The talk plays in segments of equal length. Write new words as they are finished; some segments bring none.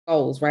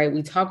goals, right?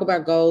 We talk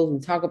about goals. We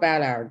talk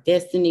about our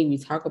destiny. We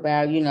talk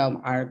about,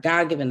 our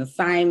God-given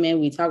assignment.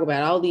 We talk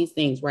about all these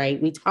things,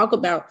 right? We talk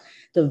about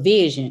the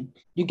vision.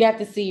 You got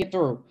to see it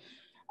through.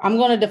 I'm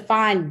going to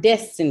define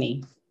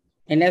destiny.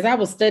 And as I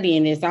was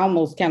studying this, I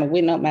almost kind of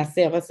went up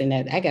myself. I said,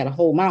 that I got to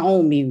hold my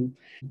own mule.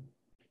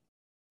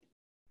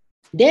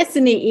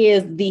 Destiny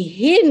is the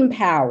hidden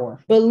power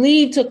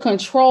believed to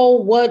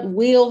control what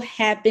will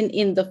happen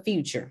in the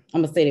future.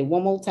 I'm going to say that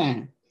one more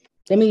time.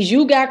 That means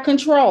you got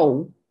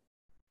control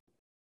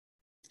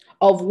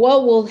of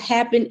what will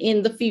happen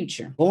in the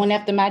future. Going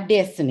after my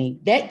destiny.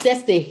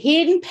 That's the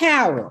hidden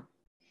power.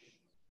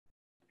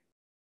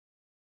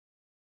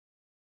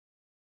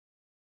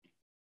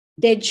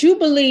 That you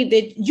believe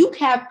that you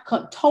have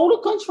total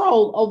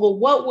control over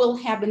what will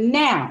happen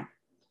now.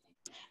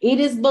 It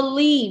is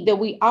believed that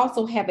we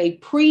also have a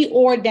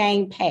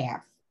preordained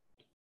path.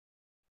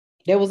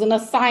 There was an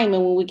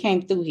assignment when we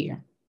came through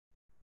here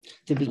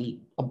to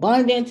be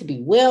abundant, to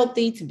be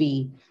wealthy, to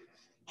be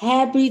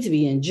happy, to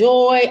be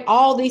enjoy,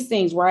 all these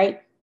things,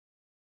 right?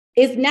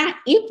 It's not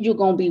if you're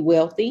going to be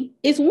wealthy,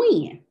 it's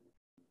when.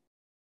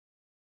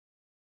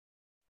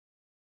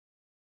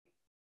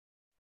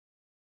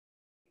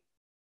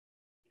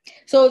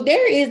 So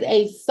there is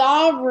a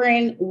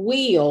sovereign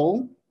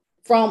will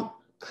from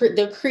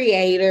the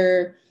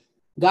creator,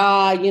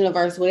 God,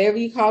 universe, whatever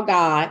you call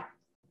God.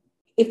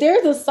 If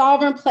there's a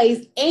sovereign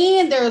place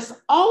and there's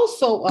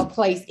also a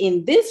place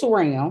in this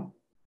realm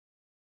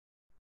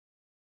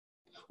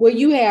where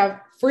you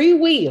have free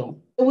will,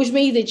 which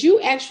means that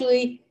you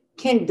actually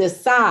can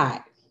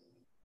decide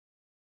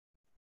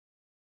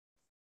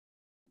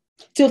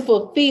to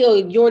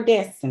fulfill your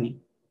destiny,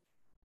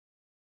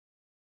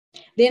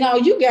 then all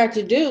you got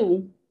to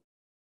do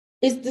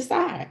is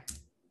decide.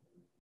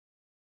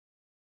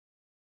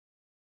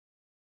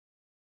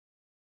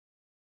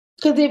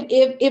 Because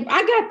if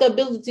I got the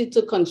ability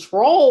to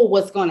control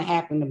what's going to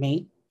happen to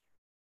me,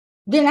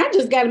 then I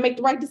just got to make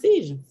the right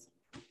decisions.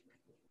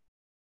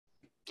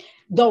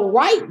 The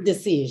right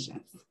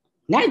decisions,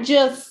 not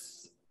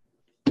just.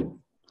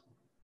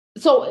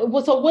 So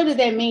what does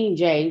that mean,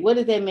 Jay? What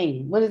does that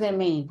mean? What does that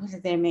mean? What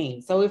does that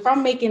mean? So if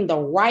I'm making the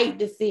right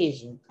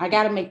decision, I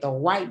got to make the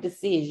right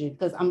decision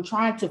because I'm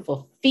trying to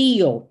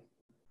fulfill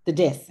the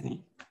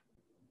destiny.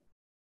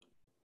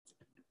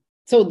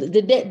 So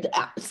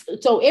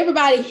so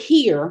everybody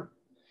here,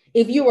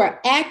 if you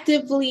are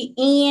actively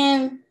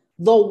in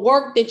the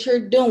work that you're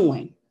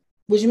doing,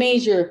 which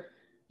means you're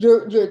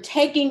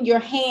taking your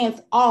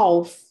hands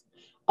off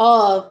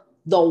of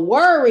the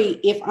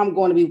worry if I'm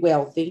going to be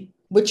wealthy,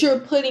 but you're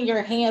putting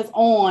your hands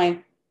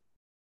on,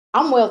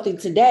 I'm wealthy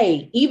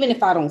today, even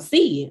if I don't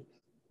see it,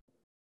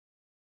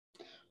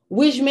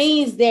 which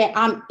means that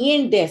I'm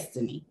in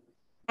destiny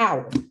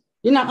power.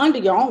 You're not under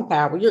your own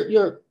power.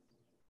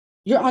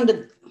 You're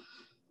under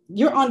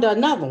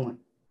another one.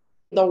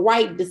 The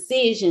right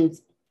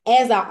decisions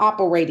as I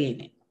operate in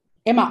it.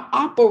 Am I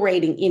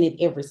operating in it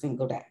every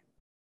single day?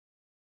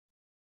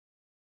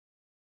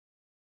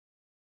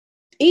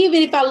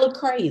 Even if I look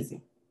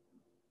crazy,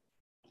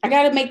 I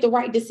got to make the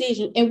right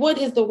decision. And what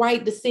is the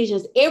right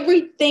decisions?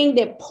 Everything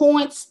that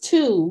points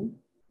to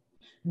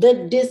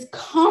the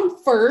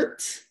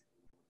discomfort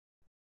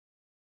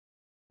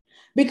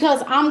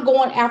because I'm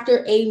going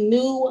after a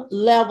new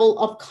level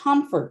of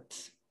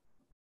comfort.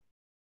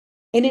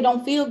 And it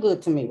don't feel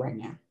good to me right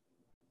now.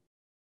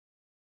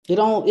 It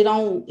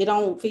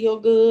don't feel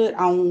good.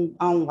 I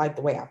don't like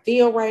the way I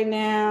feel right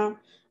now.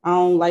 I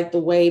don't like the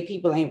way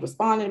people ain't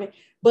responding to me.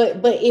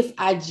 But if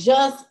I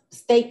just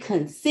stay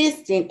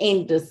consistent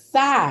and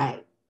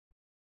decide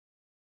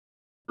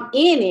I'm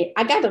in it,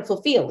 I got to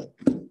fulfill it.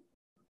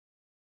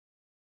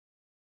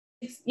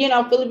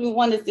 Philippians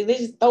 1 is, let's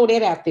just throw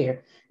that out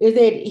there. Is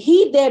that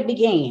he that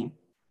began.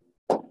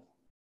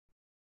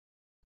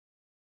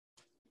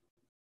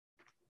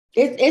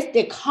 It's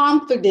the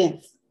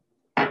confidence.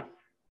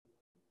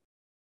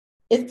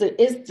 It's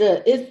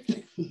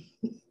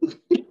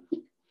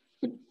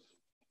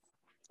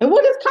and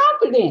what is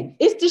confidence?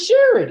 It's the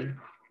surety.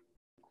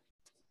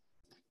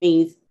 It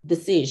means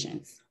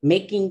decisions,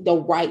 making the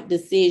right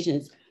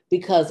decisions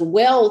because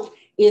wealth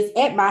is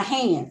at my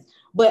hands.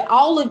 But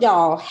all of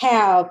y'all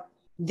have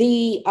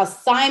the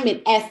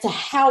assignment as to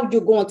how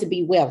you're going to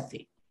be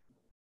wealthy.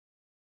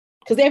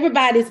 Because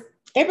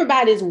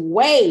everybody's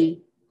way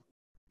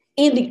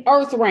in the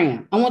earth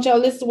realm. I want y'all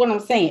to listen to what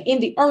I'm saying. In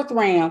the earth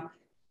realm,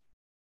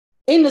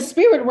 in the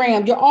spirit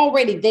realm, you're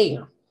already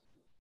there.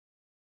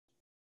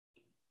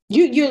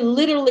 You're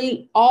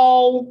literally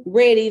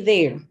already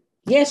there.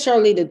 Yes,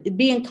 Charlita,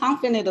 being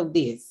confident of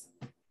this.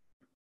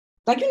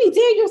 Like you need to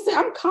tell yourself,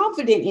 I'm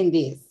confident in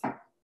this.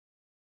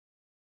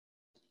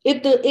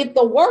 If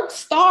the work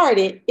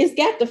started, it's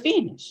got to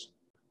finish.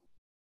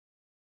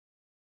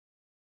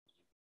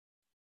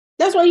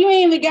 That's why you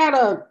ain't even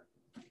gotta,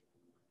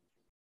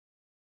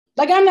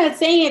 like I'm not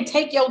saying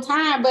take your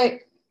time,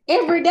 but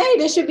every day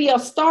there should be a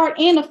start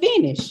and a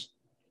finish.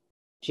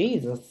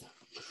 Jesus.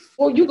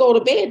 Before you go to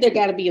bed, there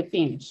gotta be a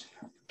finish.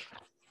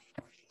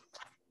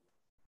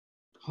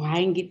 Oh, I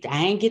ain't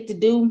get to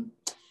do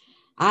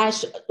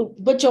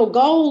But your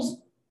goals,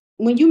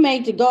 when you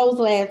made your goals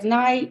last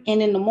night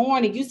and in the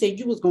morning, you said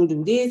you was going to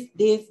do this,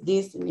 this,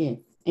 this, and this.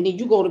 And then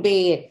you go to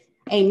bed,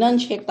 ain't none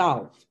checked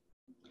off.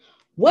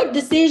 What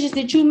decisions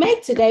did you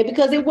make today?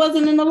 Because it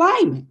wasn't in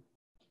alignment.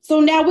 So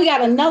now we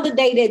got another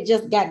day that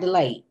just got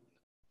delayed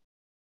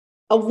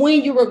of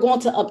when you were going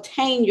to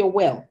obtain your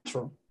wealth.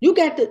 You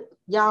got to,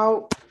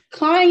 y'all,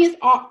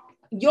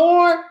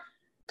 your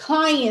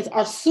clients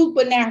are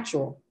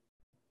supernatural.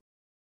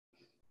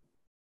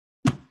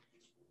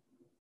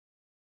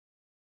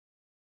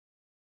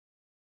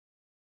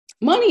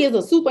 Money is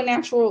a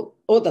supernatural,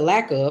 or the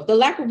lack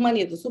of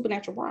money is a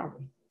supernatural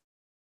problem.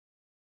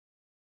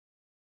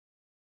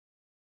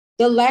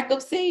 The lack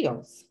of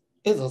sales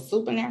is a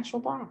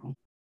supernatural problem.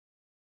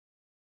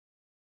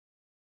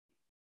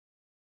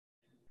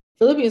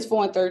 Philippians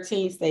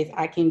 4:13 states,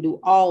 I can do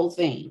all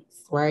things,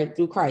 right,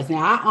 through Christ.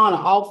 Now, I honor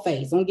all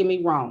faiths. Don't get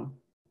me wrong.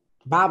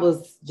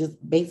 Bible is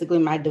just basically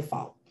my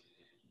default.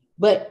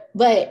 But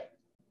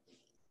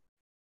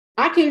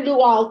I can do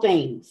all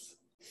things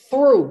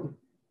through.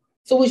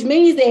 So which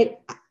means that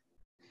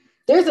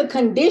there's a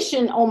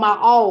condition on my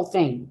all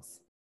things.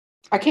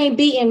 I can't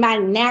be in my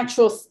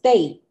natural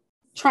state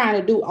trying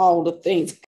to do all the things